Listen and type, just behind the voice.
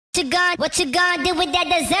what you gonna do with that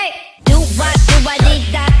dessert? Do what, do what,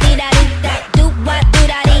 dee da, dee da, dee da. Do what, do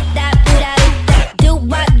da, dee da, do da, dee da. Do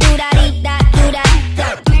what, do da, dee da, do da,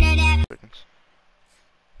 da.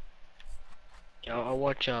 Yeah, I'll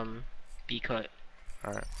watch B cut.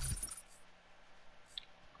 Alright.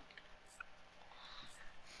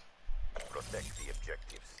 Protect the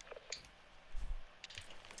objectives.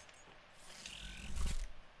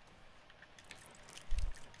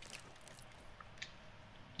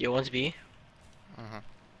 Yeah, one's B. Mm-hmm.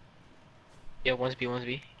 Yeah, one's B, one's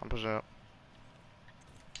B. I'm pushing out.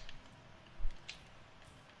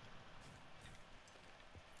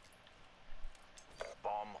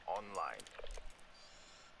 Bomb online.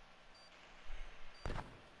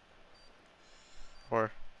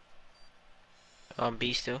 Or.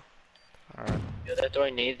 B still. Alright. Yeah, they're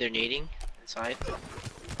throwing nade, they're nading inside.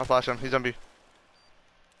 I'll flash him. He's on B.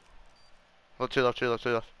 Left, two left, two left,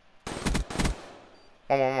 two left.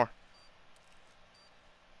 One more, one more.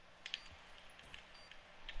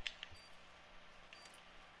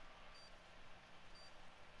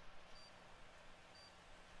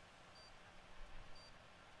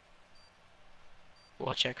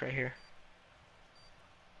 We'll check right here.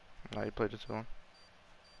 Nah, you played it too long.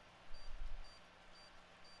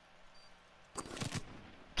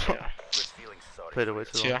 Yeah. Quit feeling sorry. Played it way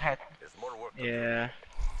too Dude, I long. had, There's more work to do. yeah.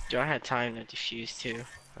 Dude, I had time to defuse too.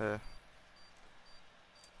 Yeah.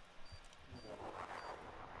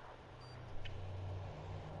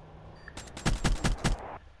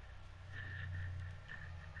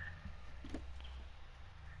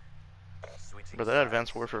 Switching But that sides.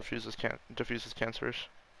 advanced warfare diffuses cancers.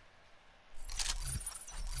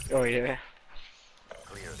 Oh yeah.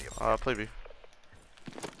 Clear the objective. Play B.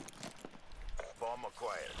 Bomb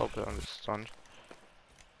acquired. Hope that I'm just stunned.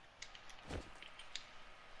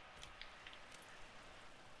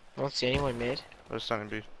 I don't see anyone mid. I was stunning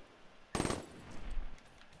B.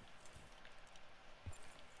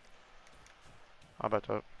 I'll back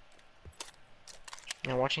up.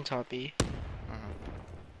 I'm watching top B.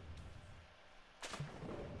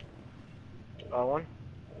 One.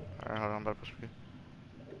 Alright, hold on, I'm about to push B.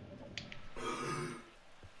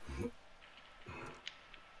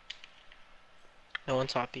 No one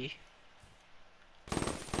top B.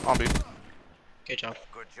 On B. Good job.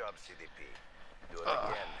 Good job, CDP. Do it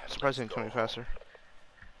again. and Surprised he let's didn't kill me go. faster.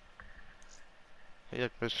 He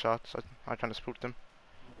had missed shots. I kind of spooked him.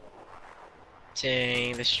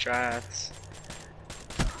 Dang, the strats.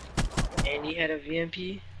 And he had a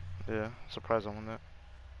VMP? Yeah, surprised I won that.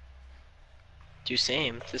 Dude,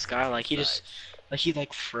 same. This guy, like, he just, like, he,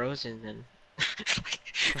 like, frozen and,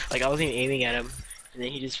 like, I wasn't even aiming at him, and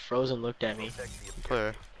then he just froze and looked at me. Protect the objective.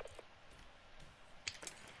 Play.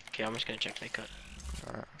 Okay, I'm just gonna check that cut.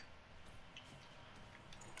 Alright.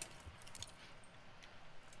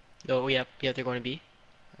 Oh, yep, they're going to B.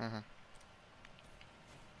 Mm-hmm.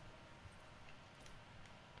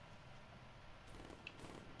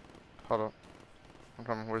 Hold up. I'm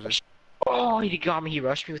coming. Where's he? Oh, he got me. He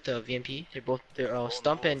rushed me with the VMP. They're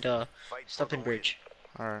stump and Fight for stump and the win. bridge.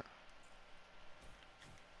 Alright.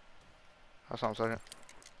 I saw him second.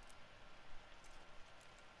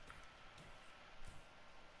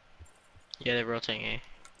 Yeah, they're rotating A.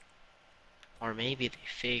 Or maybe they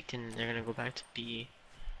faked and they're gonna go back to B.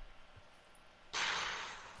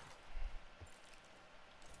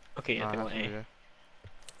 Okay, yeah, Nah, they not went from A. B, yeah.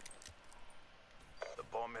 The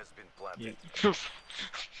bomb has been planted. Yeah.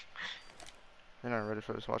 You're not ready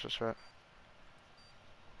for this. Watch this strat.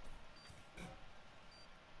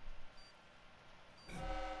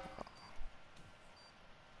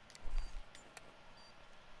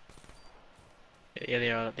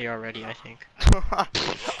 Yeah, they are ready, I think. Group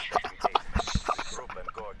and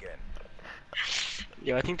go again.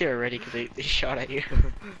 Yeah, I think they were ready because they shot at you.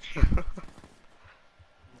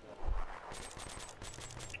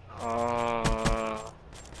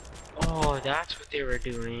 Oh, that's what they were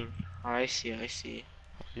doing. I see. What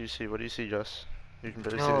do you see? What do you see, Jess? You can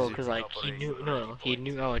barely see No, the Z. because like he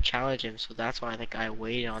knew I would challenge him, so that's why the guy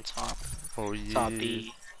waited on top. Oh yeah. Top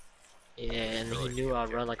B. Yeah, and he knew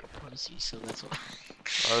I'd run like a pussy, so that's why.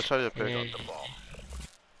 I'll try to pick. Yeah. The bomb.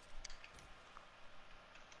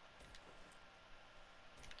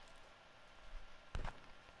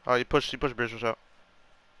 Oh, you pushed Bridge out.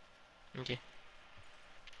 Okay.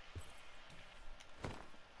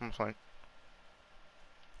 I'm flank.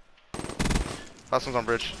 Last one's on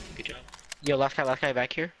bridge. Good job. Yo, last guy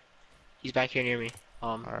back here. He's back here near me.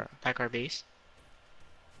 Alright. Back our base.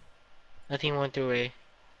 Nothing went through A.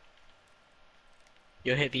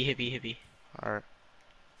 Yo, hit B. Alright.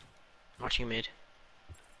 Watching mid.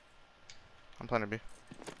 I'm planning B.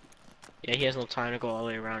 Yeah, he has no time to go all the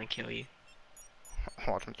way around and kill you.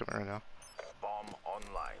 Watch him doing it right now. Bomb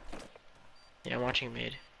online. Yeah, I'm watching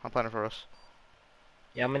mid. I'm planning for us.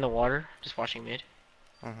 Yeah, I'm in the water, just watching mid.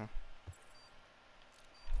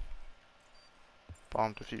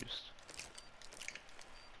 Bomb defused.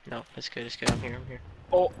 No, it's good, it's good. I'm here, I'm here.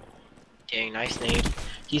 Oh! Dang, nice nade.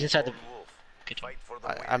 He's inside the... Lone Wolf. Good job. Fight for the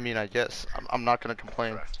win. I mean, I guess. I'm not gonna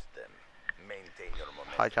complain. Trust them. Maintain your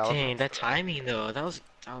momentum. High caliber. Dang, that timing though, that was,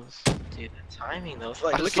 dude, the timing though.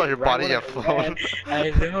 Like, I look just saw at your right body when I get flown. ran. I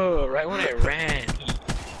know, right when I ran.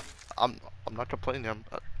 I'm not complaining.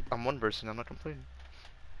 I'm one person. I'm not complaining.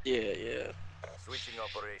 Yeah, yeah. Switching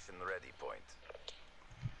operation ready point.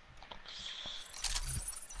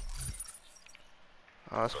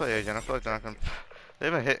 Let's play A again. I feel like they're not gonna. They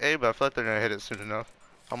haven't hit A, but I feel like they're gonna hit it soon enough.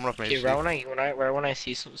 I'm gonna make Okay, right when I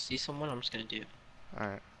see someone, I'm just gonna do.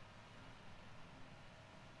 Alright.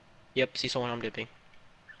 Yep, see someone, I'm dipping.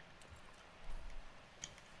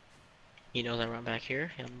 He knows I run back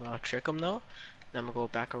here. I'm gonna trick him though. Then I'm gonna go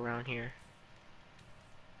back around here.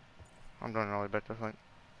 I'm going all the way back to flank.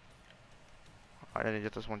 I need to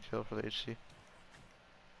get this one kill for the HC.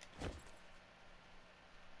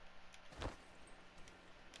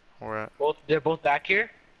 Where at? They're both back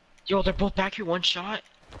here. Yo, they're both back here. One shot.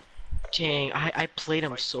 Dang, I played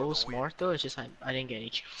him so smart though. It's just I didn't get any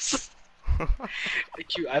kills. Like,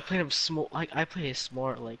 dude, I played him smart. Like I played it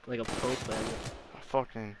smart, like a pro player.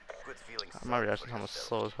 Fucking. Good feeling. My reaction time was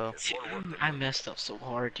slow as hell. Dude, I messed up so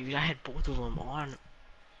hard, dude. I had both of them on.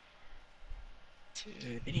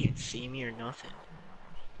 Dude, they didn't even see me or nothing.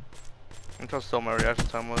 Look how slow my reaction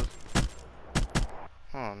time was.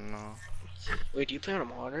 Oh no. Wait, do you play on a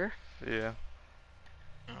monitor? Yeah.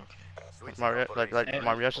 Okay.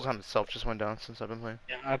 My reaction time itself just went down since I've been playing.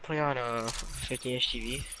 Yeah, I play on a 50 inch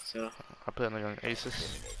TV, so I play on like an Asus.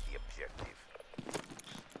 Eliminate the objective.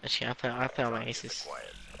 actually I play on my Asus. Acquired.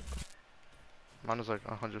 Mine was like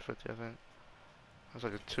 150, I think. It was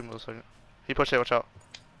like a 2 millisecond. He pushed A, watch out.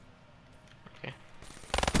 Okay.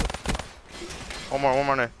 One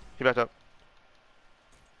more nade. He backed up.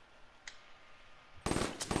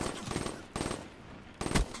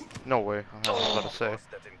 No way. I was about to say.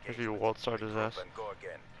 Lost that If you engagement. world started his ass. And go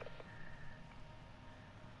again.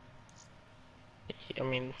 I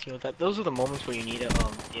mean, you know those are the moments where you need a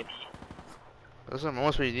DMP. Those are the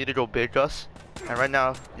moments where you need to go big, Gus. And right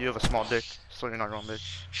now, you have a small dick, so you're not going big.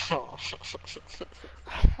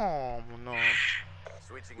 Oh no.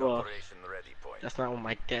 Switching Well, operation ready point. That's not what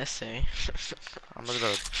my desk say. I'm gonna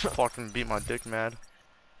fucking beat my dick mad.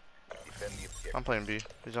 Defend the objective. I'm playing B.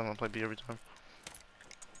 He's not gonna play B every time.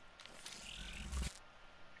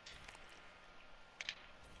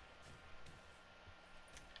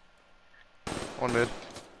 One mid.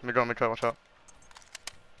 Mid on, mid try, watch out.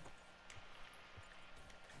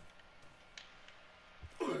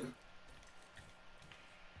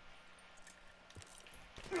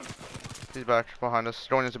 He's back behind us.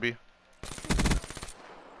 Going into B.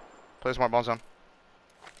 Play smart bombs down.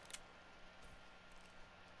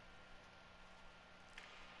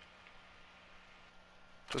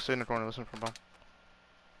 Just stay in the corner, listen for bomb.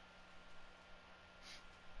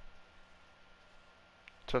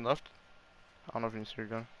 Turn left. I don't know if you can see your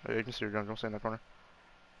gun. Yeah, you can see your gun. Don't stay in that corner.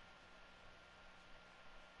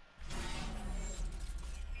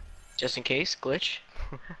 Just in case, glitch.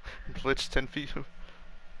 Glitch 10 feet.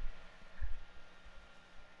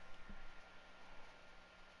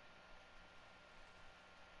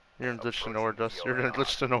 You're in glitch to nowhere, Dust. You're in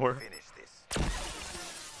glitch to nowhere. Finish this.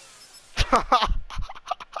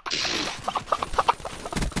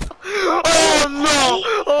 Oh no!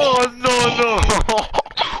 Oh no no!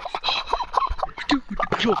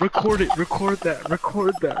 Yo, record it. Record that.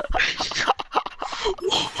 Record that.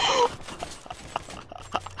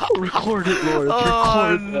 Record it, Lord. Oh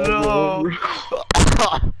Record that, no! Lord.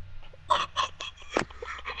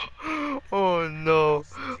 Oh no!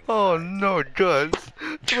 Oh no, Gus!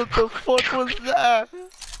 What the fuck was that?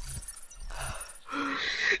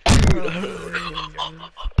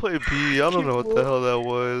 Play B. I don't know what the hell that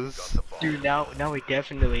was. Dude, now we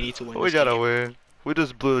definitely need to win. We this gotta game. win. We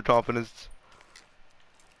just blew the confidence.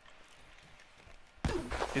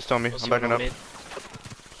 He's telling me. We'll I'm see backing when up. I'm mid.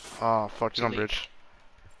 Oh fuck, he's on Too late. bridge.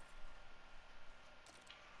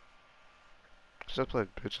 Just play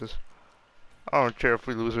bitches. I don't care if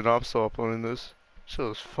we lose or not, I'm still uploading this. Shit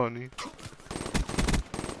was funny.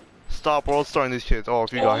 Stop world starring these kids. Oh,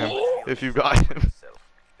 if you got him. If you got him. Yourself.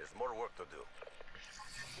 There's more work to do.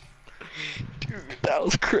 Dude, that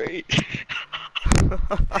was great.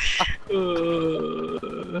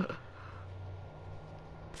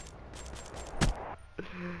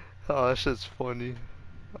 Oh, that shit's funny.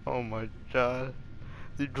 Oh my god.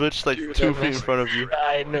 You glitched like Dude, 2 I feet in messed- front of you.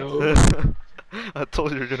 I know. I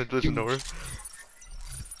told you you were gonna glitch into her.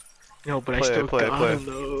 No, but I Play it, still play it, got play it. him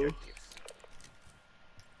though.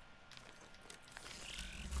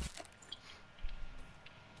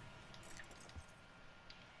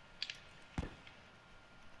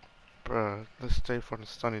 Bruh, this stay fucking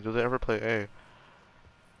stunning. Do they ever play A?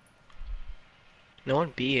 No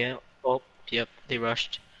one B yet. Oh, yep, they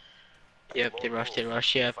rushed. Yep, they rushed,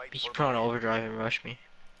 yep. He put on overdrive and rushed me.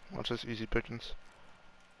 Watch this easy pickings.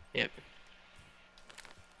 Yep.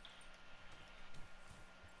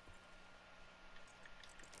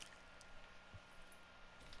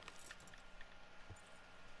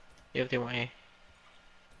 Yep, they went A.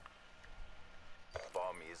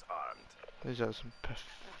 Bomb is armed. These are some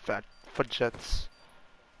fat fudgettes.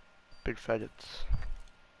 Big faggots.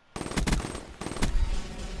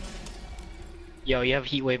 Yo, you have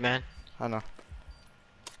heat wave, man. I know.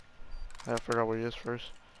 I gotta figure out where he is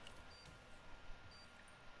first.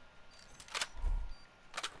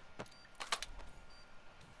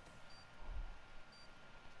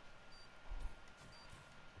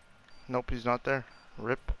 Nope, he's not there.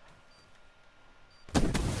 Rip.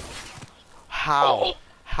 How?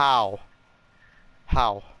 How?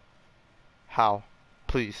 How? How?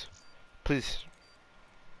 Please. Please.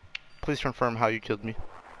 Please confirm how you killed me.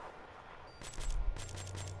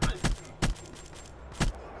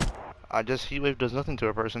 Heat wave does nothing to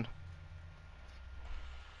a person.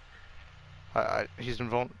 He's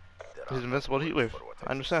invincible to heat wave.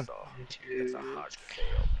 I understand. It's a hard fail.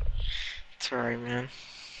 It's alright, man.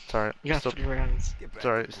 It's alright. You got Still, 3 rounds. it's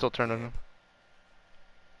alright. Still turning him.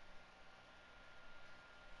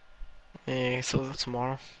 Yeah, so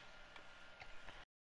tomorrow.